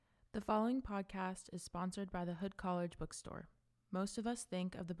The following podcast is sponsored by the Hood College Bookstore. Most of us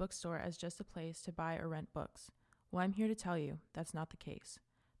think of the bookstore as just a place to buy or rent books. Well, I'm here to tell you that's not the case.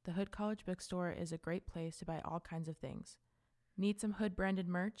 The Hood College Bookstore is a great place to buy all kinds of things. Need some Hood branded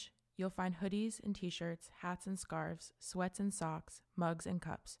merch? You'll find hoodies and t-shirts, hats and scarves, sweats and socks, mugs and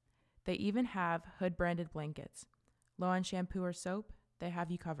cups. They even have Hood branded blankets. Low on shampoo or soap? They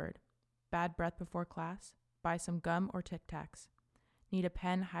have you covered. Bad breath before class? Buy some gum or Tic Tacs. Need a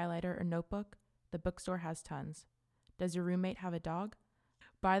pen, highlighter, or notebook? The bookstore has tons. Does your roommate have a dog?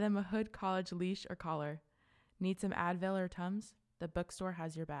 Buy them a Hood College leash or collar. Need some Advil or Tums? The bookstore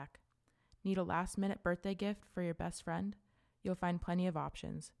has your back. Need a last-minute birthday gift for your best friend? You'll find plenty of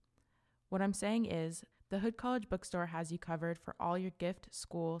options. What I'm saying is, the Hood College Bookstore has you covered for all your gift,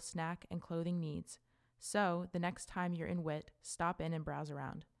 school, snack, and clothing needs. So, the next time you're in WIT, stop in and browse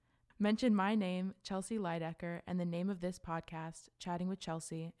around. Mention my name, Chelsey Leidecker, and the name of this podcast, Chatting with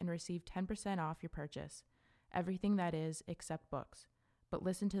Chelsey, and receive 10% off your purchase. Everything that is, except books. But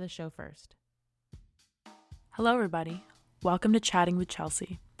listen to the show first. Hello, everybody. Welcome to Chatting with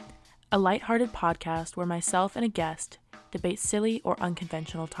Chelsey, a lighthearted podcast where myself and a guest debate silly or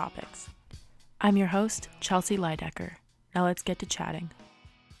unconventional topics. I'm your host, Chelsey Leidecker. Now let's get to chatting.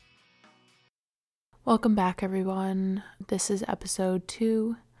 Welcome back, everyone. This is episode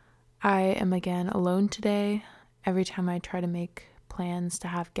 2. I am again alone today. Every time I try to make plans to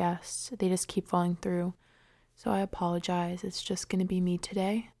have guests, they just keep falling through. So I apologize. It's just going to be me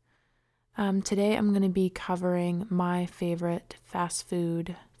today. Today I'm going to be covering my favorite fast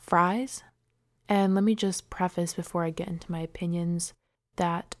food fries. And let me just preface before I get into my opinions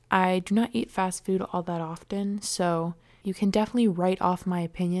that I do not eat fast food all that often. So you can definitely write off my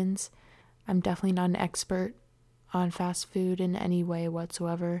opinions. I'm definitely not an expert on fast food in any way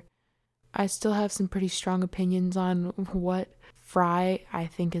whatsoever. I still have some pretty strong opinions on what fry I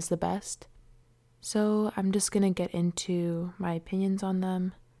think is the best. So I'm just going to get into my opinions on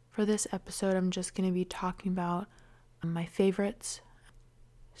them. For this episode, I'm just going to be talking about my favorites.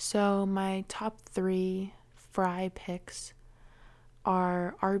 So my top 3 fry picks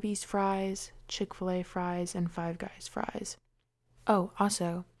are Arby's fries, Chick-fil-A fries, and Five Guys fries. Oh,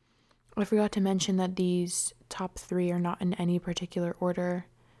 also, I forgot to mention that these top 3 are not in any particular order.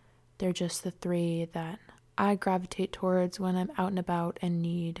 They're just the 3 that I gravitate towards when I'm out and about and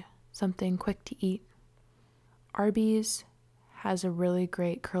need something quick to eat. Arby's has a really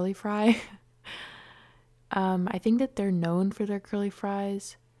great curly fry. I think that they're known for their curly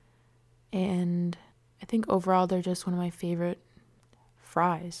fries, and I think overall they're just one of my favorite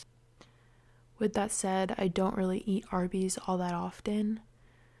fries. With that said, I don't really eat Arby's all that often,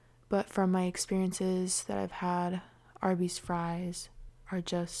 but from my experiences that I've had, Arby's fries are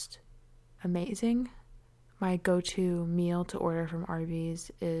just amazing. My go-to meal to order from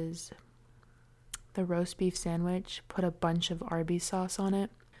Arby's is the roast beef sandwich. Put a bunch of Arby's sauce on it,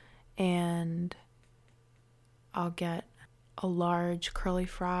 and I'll get a large curly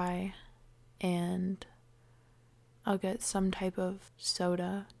fry, and I'll get some type of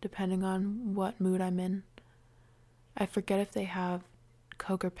soda depending on what mood I'm in. I forget if they have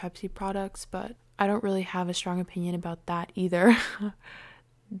Coke or Pepsi products, but I don't really have a strong opinion about that either.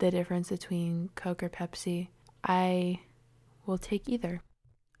 The difference between Coke or Pepsi. I will take either.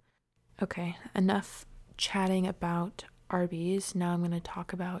 Okay, enough chatting about Arby's. Now I'm going to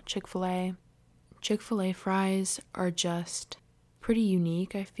talk about Chick-fil-A. Chick-fil-A fries are just pretty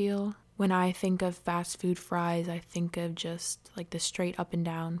unique, I feel. When I think of fast food fries, I think of just like the straight up and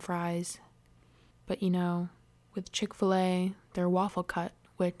down fries. But with Chick-fil-A, they're waffle cut,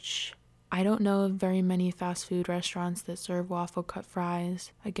 which I don't know of very many fast food restaurants that serve waffle cut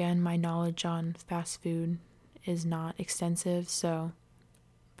fries. Again, my knowledge on fast food is not extensive,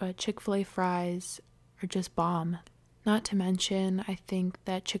 but Chick-fil-A fries are just bomb. Not to mention, I think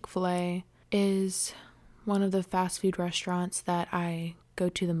that Chick-fil-A is one of the fast food restaurants that I go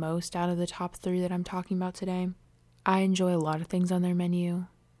to the most out of the top 3 that I'm talking about today. I enjoy a lot of things on their menu,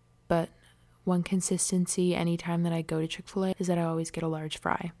 but one consistency anytime that I go to Chick-fil-A is that I always get a large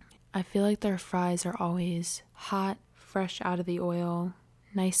fry. I feel like their fries are always hot, fresh out of the oil,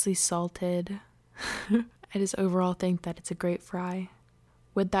 nicely salted. I just overall think that it's a great fry.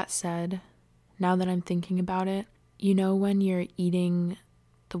 With that said, now that I'm thinking about it, when you're eating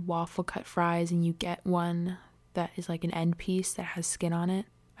the waffle cut fries and you get one that is like an end piece that has skin on it,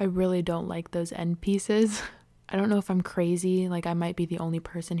 I really don't like those end pieces. I don't know if I'm crazy, like I might be the only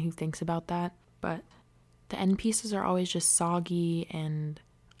person who thinks about that, but the end pieces are always just soggy and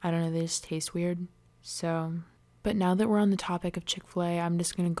I don't know, they just taste weird. But now that we're on the topic of Chick-fil-A, I'm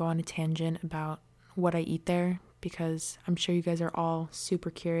just going to go on a tangent about what I eat there because I'm sure you guys are all super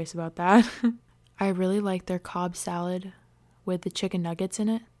curious about that. I really like their Cobb salad with the chicken nuggets in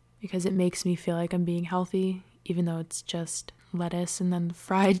it because it makes me feel like I'm being healthy, even though it's just lettuce and then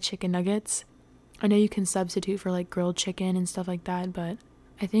fried chicken nuggets. I know you can substitute for like grilled chicken and stuff like that, but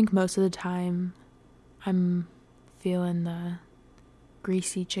I think most of the time I'm feeling the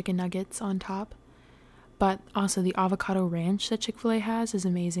greasy chicken nuggets on top. But also the avocado ranch that Chick-fil-A has is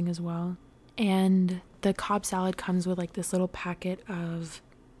amazing as well. And the Cobb salad comes with like this little packet of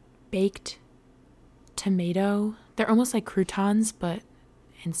baked tomato. They're almost like croutons, but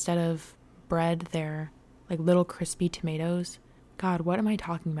instead of bread, they're like little crispy tomatoes. God, what am I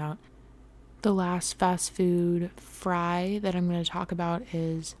talking about? The last fast food fry that I'm going to talk about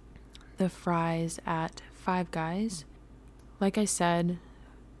is the fries at Five Guys. Like I said,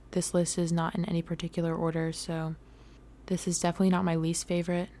 this list is not in any particular order, so this is definitely not my least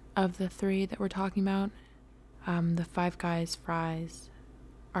favorite of the three that we're talking about. The Five Guys fries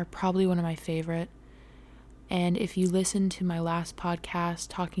are probably one of my favorite. And if you listen to my last podcast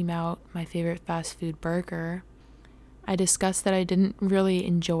talking about my favorite fast food burger, I discussed that I didn't really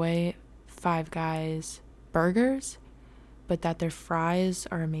enjoy Five Guys burgers, but that their fries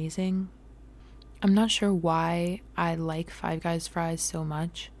are amazing. I'm not sure why I like Five Guys fries so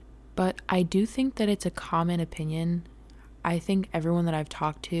much, but I do think that it's a common opinion. I think everyone that I've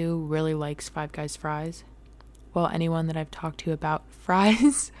talked to really likes Five Guys fries. Well, anyone that I've talked to about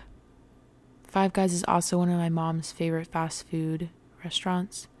fries. Five Guys is also one of my mom's favorite fast food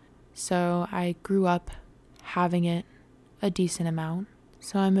restaurants. So I grew up having it a decent amount.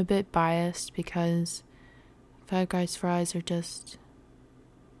 So I'm a bit biased because Five Guys fries are just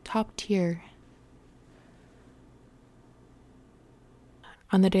top tier.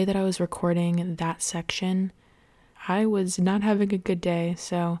 On the day that I was recording that section, I was not having a good day,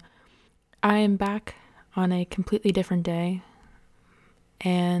 so I am back on a completely different day,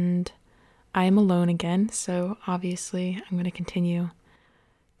 and I am alone again, so obviously I'm going to continue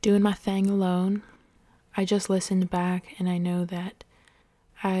doing my thing alone. I just listened back, and I know that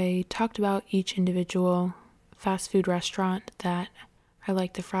I talked about each individual fast food restaurant that I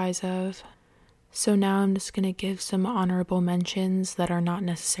like the fries of. So now I'm just going to give some honorable mentions that are not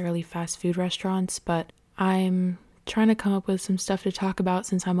necessarily fast food restaurants, but I'm trying to come up with some stuff to talk about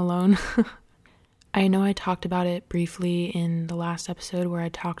since I'm alone. I know I talked about it briefly in the last episode where I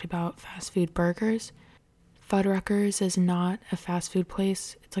talked about fast food burgers. Fuddruckers is not a fast food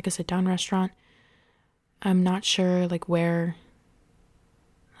place. It's like a sit-down restaurant. I'm not sure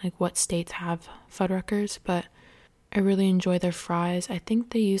what states have Fuddruckers, but I really enjoy their fries. I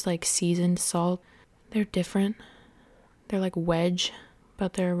think they use like seasoned salt. They're different. They're like wedge,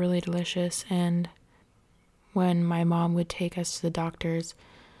 but they're really delicious. And when my mom would take us to the doctors,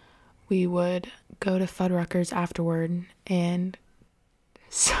 we would go to Fuddruckers afterward. And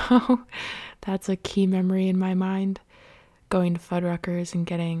so that's a key memory in my mind, going to Fuddruckers and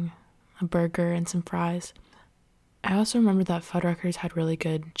getting a burger and some fries. I also remember that Fuddruckers had really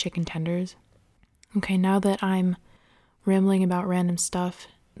good chicken tenders. Okay, now that I'm rambling about random stuff,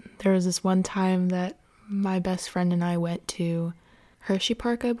 there was this one time that my best friend and I went to Hershey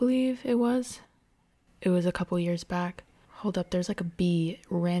Park, I believe it was. It was a couple years back. Hold up, there's like a bee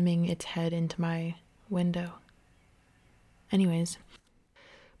ramming its head into my window. Anyways,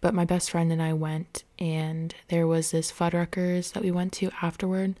 but my best friend and I went, and there was this Fuddruckers that we went to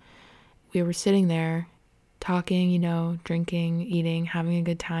afterward. We were sitting there talking, drinking, eating, having a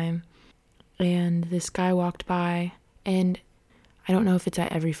good time, and this guy walked by. And I don't know if it's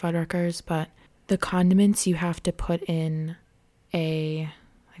at every Fuddruckers, but the condiments you have to put in a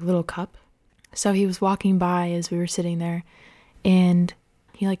little cup. So he was walking by as we were sitting there, and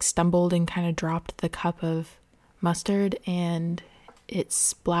he stumbled and kind of dropped the cup of mustard, and it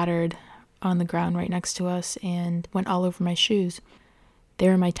splattered on the ground right next to us and went all over my shoes. They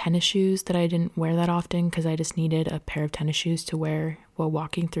were my tennis shoes that I didn't wear that often because I just needed a pair of tennis shoes to wear while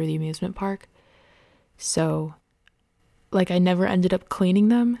walking through the amusement park. So I never ended up cleaning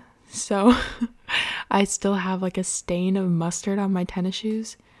them, so I still have a stain of mustard on my tennis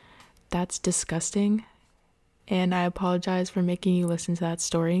shoes. That's disgusting, and I apologize for making you listen to that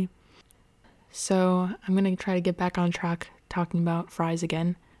story. So I'm going to try to get back on track talking about fries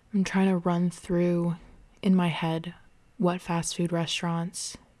again. I'm trying to run through in my head what fast food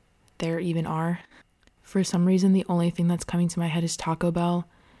restaurants there even are. For some reason, the only thing that's coming to my head is Taco Bell,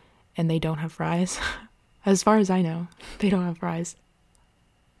 and they don't have fries. As far as I know, they don't have fries.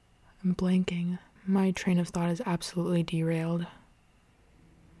 I'm blanking. My train of thought is absolutely derailed.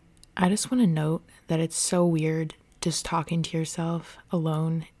 I just want to note that it's so weird just talking to yourself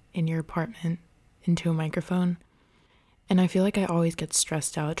alone in your apartment into a microphone. And I feel like I always get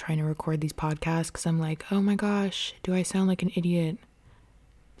stressed out trying to record these podcasts because I'm like, oh my gosh, do I sound like an idiot?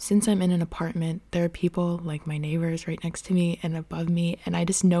 Since I'm in an apartment, there are people like my neighbors right next to me and above me, and I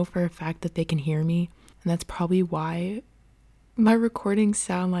just know for a fact that they can hear me. And that's probably why my recordings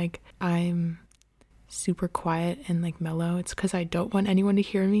sound like I'm super quiet and like mellow. It's because I don't want anyone to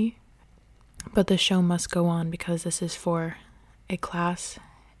hear me. But the show must go on because this is for a class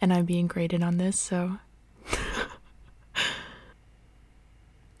and I'm being graded on this, so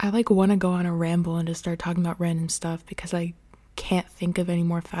I like want to go on a ramble and just start talking about random stuff because I can't think of any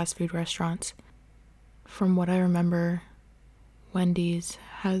more fast food restaurants. From what I remember, Wendy's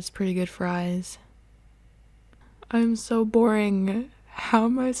has pretty good fries. I'm so boring. How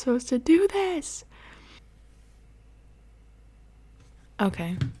am I supposed to do this?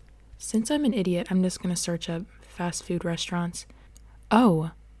 Okay, since I'm an idiot, I'm just gonna search up fast food restaurants.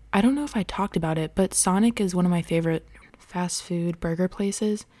 Oh, I don't know if I talked about it, but Sonic is one of my favorite fast food burger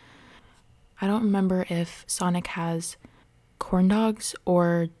places. I don't remember if Sonic has corn dogs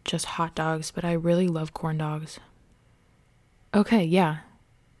or just hot dogs, but I really love corn dogs. Okay, yeah,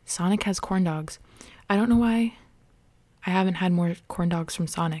 Sonic has corn dogs. I don't know why I haven't had more corn dogs from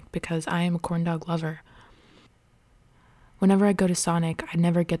Sonic because I am a corn dog lover. Whenever I go to Sonic, I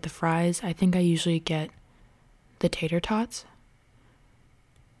never get the fries. I think I usually get the tater tots.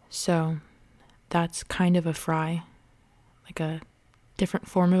 So that's kind of a fry, like a different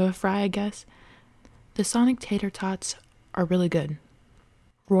form of a fry, I guess. The Sonic tater tots are really good.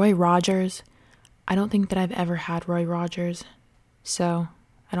 Roy Rogers, I don't think that I've ever had Roy Rogers, so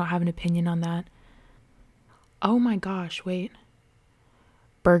I don't have an opinion on that. Oh my gosh, wait.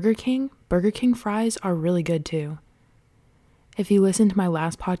 Burger King fries are really good too. If you listen to my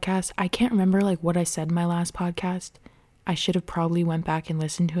last podcast, I can't remember like what I said in my last podcast. I should have probably went back and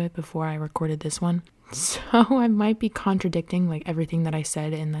listened to it before I recorded this one. So I might be contradicting like everything that I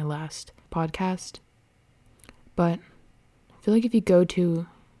said in my last podcast. But I feel like if you go to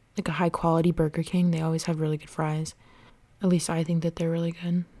like a high quality Burger King, they always have really good fries. At least I think that they're really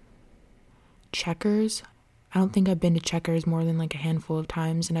good. Checkers. I don't think I've been to Checkers more than like a handful of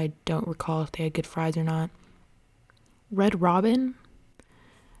times, and I don't recall if they had good fries or not. Red Robin.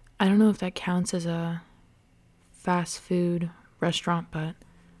 I don't know if that counts as a fast food restaurant, but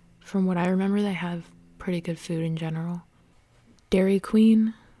from what I remember, they have pretty good food in general. Dairy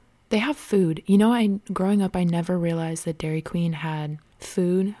Queen, they have food. You know, growing up, I never realized that Dairy Queen had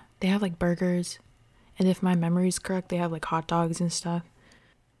food. They have like burgers, and if my memory is correct, they have like hot dogs and stuff.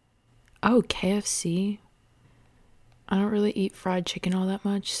 Oh, KFC. I don't really eat fried chicken all that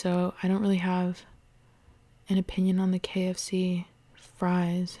much, so I don't really have an opinion on the KFC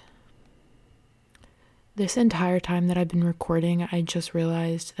fries. This entire time that I've been recording, I just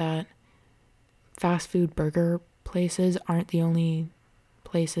realized that fast food burger places aren't the only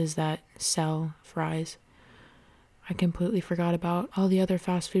places that sell fries. I completely forgot about all the other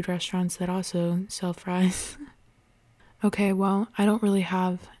fast food restaurants that also sell fries. Okay, well, I don't really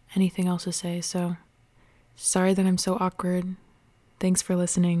have anything else to say, so sorry that I'm so awkward. Thanks for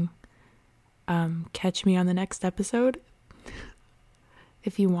listening. Catch me on the next episode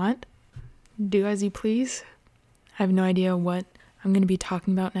if you want. Do as you please. I have no idea what I'm going to be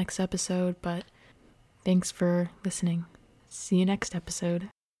talking about next episode, but thanks for listening. See you next episode.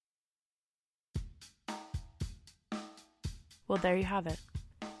 Well, there you have it.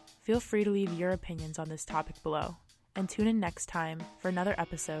 Feel free to leave your opinions on this topic below, and tune in next time for another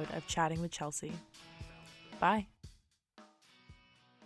episode of Chatting with Chelsey. Bye.